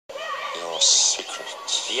secret.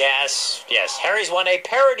 Yes, yes. Harry's won a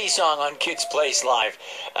parody song on Kids Place Live.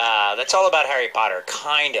 That's all about Harry Potter,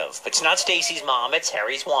 kind of. It's not Stacy's mom, it's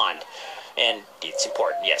Harry's wand. And it's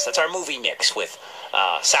important, yes. That's our movie mix with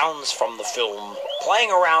sounds from the film playing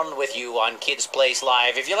around with you on Kids Place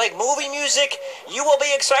Live. If you like movie music, you will be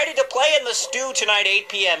excited to play in the stew tonight, 8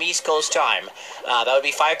 p.m. East Coast time. That would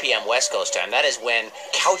be 5 p.m. West Coast time. That is when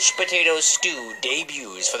Couch Potato Stew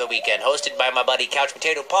debuts for the weekend, hosted by my buddy Couch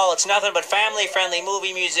Potato Paul. It's nothing but family-friendly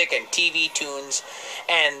movie music and TV tunes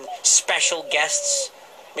and special guests.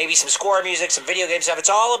 Maybe some score music, some video game stuff. It's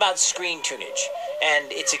all about screen tunage. And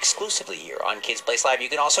it's exclusively here on Kids Place Live. You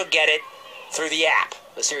can also get it through the app,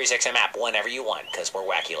 the SiriusXM app, whenever you want, because we're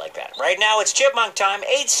wacky like that. Right now, it's Chipmunk time.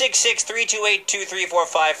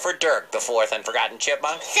 866-328-2345 for Dirk, the fourth and forgotten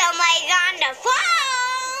chipmunk. Somebody's on the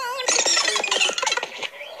phone!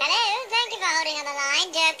 Hello, thank you for holding on the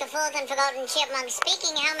line. Dirk, the fourth and forgotten chipmunk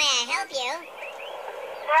speaking. How may I help you?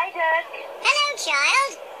 Hi, Dirk. Hello,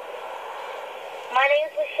 child. My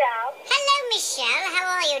name is Michelle. Hello, Michelle.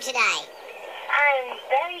 How are you today? I'm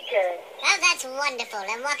very good. Oh, that's wonderful.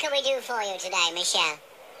 And what can we do for you today, Michelle?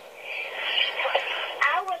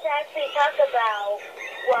 I was actually talking about,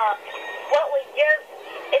 well, what would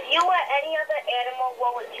if you were any other animal,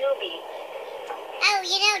 what would you be? Oh,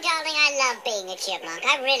 you know, darling, I love being a chipmunk.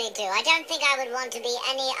 I really do. I don't think I would want to be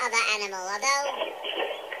any other animal, although,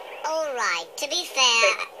 all right, to be fair,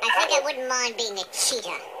 I think I wouldn't mind being a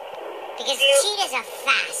cheetah. Because cheetahs are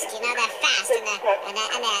fast, you know, they're fast and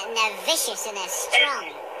they're vicious and they're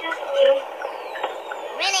strong.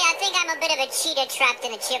 Really, I think I'm a bit of a cheetah trapped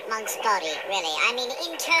in a chipmunk's body, really. I mean,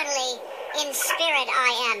 internally, in spirit,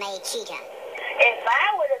 I am a cheetah. If I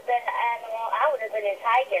would have been an animal, I would have been a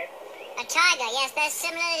tiger. A tiger, yes, they're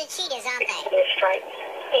similar to cheetahs, aren't they? The stripes.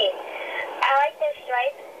 I like their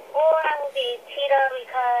stripes. Or I would be a cheetah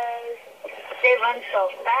because they run so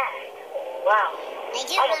fast. Wow. They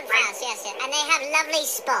do run fast, yes, and they have lovely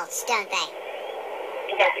spots, don't they?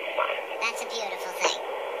 Yes. That's a beautiful thing.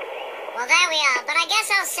 Well, there we are, but I guess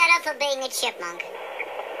I'll settle for being a chipmunk.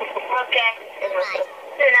 Okay. All right.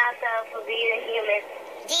 Then I'll settle for being a human.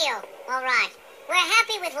 Deal. All right. We're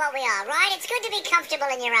happy with what we are, right? It's good to be comfortable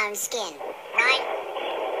in your own skin, right?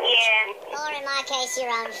 Yeah. Or in my case, your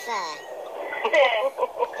own fur. Yes.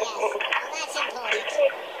 Well, that's important.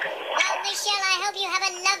 Well, Michelle, I hope you have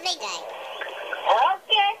a lovely day.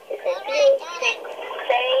 Okay. All right, darling.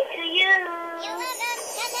 Same to you.